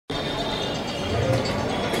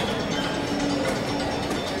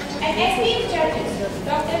and esteemed judges,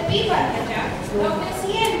 Dr. P. Varmaja, Dr.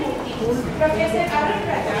 C. N. Murthy, Professor Arun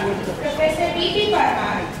Pratap, Professor B. P.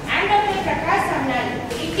 Parmar, and Dr. Prakash Samnani,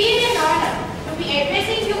 it is an honor to be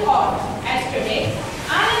addressing you all as today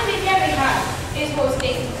Anand Vidya Vihar is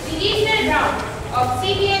hosting the regional round of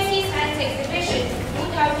CBSE Science Exhibition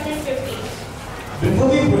 2015. Before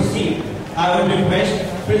we proceed, I would request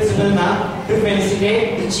Principal Ma'am to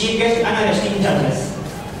felicitate the Chief Guest and our esteemed judges.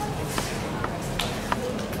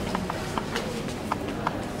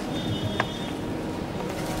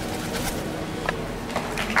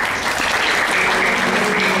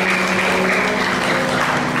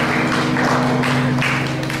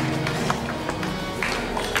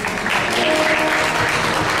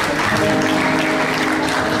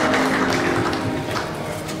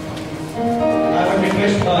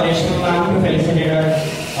 To felicitate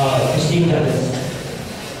our esteemed judges.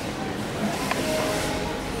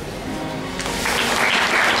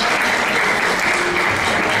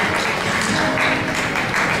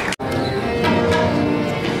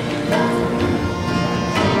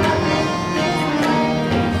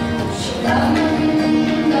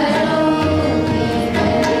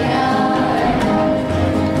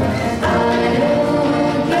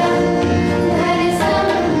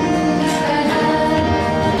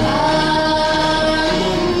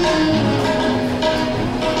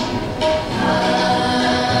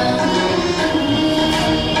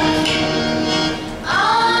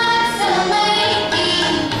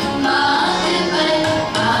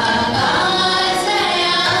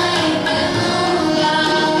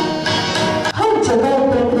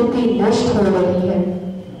 नष्ट हो रही है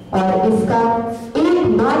और इसका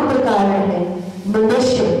एकमात्र कारण है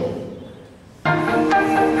मनुष्य।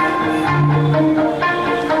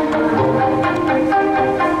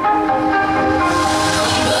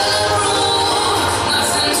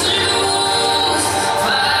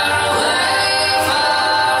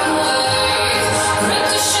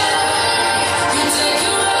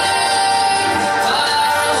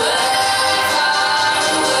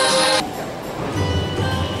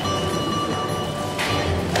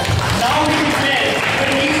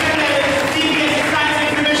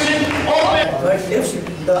 If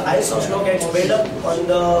the ice or snow gets built up on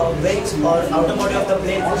the wings or outer body of the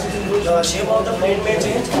plane, the shape of the plane may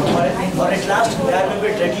change, or at last there will be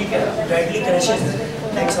deadly crashes.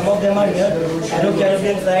 Like some of them are here: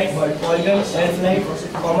 Aero-Caribbean flight, Oregon air flight,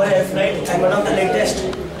 Common air flight, and one of the latest,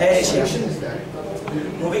 Air Asia.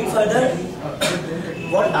 Moving further,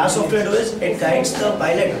 what our software does is it guides the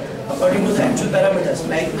pilot according to the actual parameters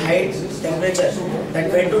like height, temperature,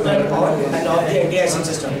 that when to turn on and off the anti-icing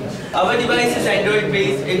system. Our device is Android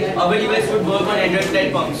based. Our device would work on Android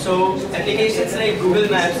platform. So applications like Google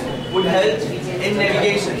Maps would help in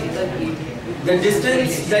navigation. The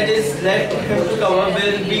distance that is left to cover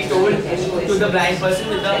will be told to the blind person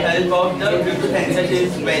with the help of the Bluetooth handset he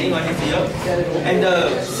is wearing on his ear. And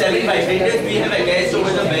the 7 vibrators we have attached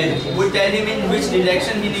over the bell would tell him in which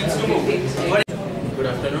direction he needs to move. Good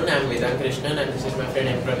afternoon, I am Vedant Krishnan and this is my friend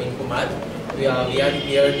M. Praveen Kumar. We are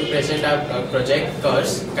here to present our project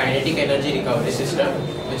CURS, Kinetic Energy Recovery System,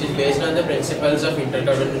 which is based on the principles of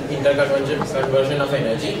interconversion of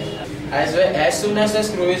energy. As soon as the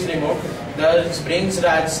screw is removed, the spring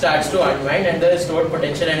starts to unwind and the stored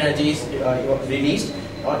potential energy is released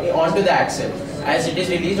onto the axle. As it is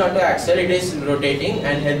released onto the axle, it is rotating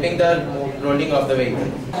and helping the rolling of the vehicle.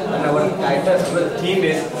 And our title theme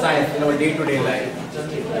is science in our day-to-day life.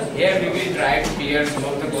 Here we will try to clear some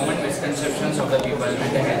of the common misconceptions of the people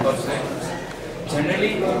with the help of science.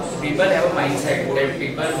 Generally, people have a mindset that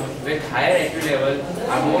people with higher IQ level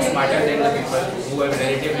are more smarter than the people who have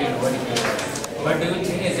relatively lower IQ level. But do you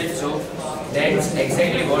think is it so? That's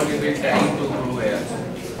exactly what we will try to prove here.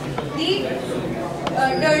 The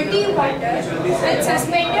dirty water and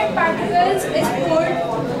suspended particles is poured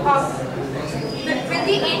off. With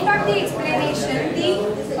the end of the explanation, the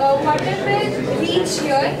water will reach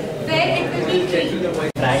here where it will be clean.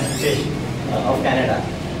 Frank Fish of Canada.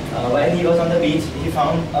 While he was on the beach, he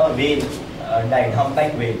found a whale died,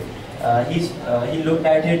 humpback whale. He looked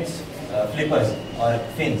at its flippers or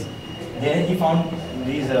fins. There he found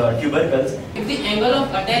these tubercles. If the angle of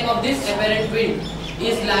attack of this apparent wind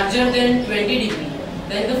is larger than 20 degrees,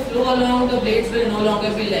 then the flow along the blades will no longer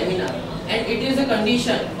be laminar, and it is a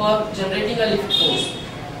condition for generating a lift force.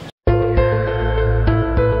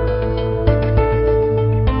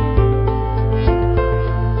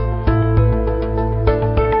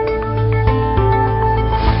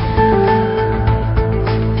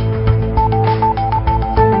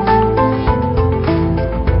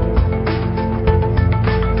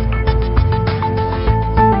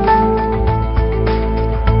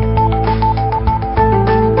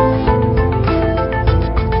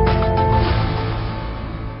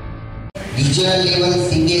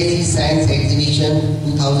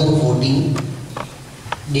 2014.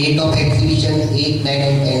 Date of exhibition 8, 9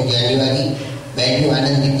 and 10 January. Venue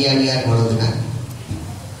Anand Vidya Vihar, Vadodara.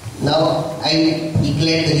 Now I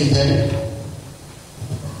declare the result.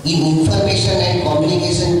 In Information and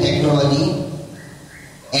Communication Technology,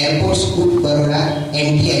 Airport Scoot Vadodara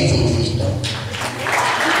anti-icing system.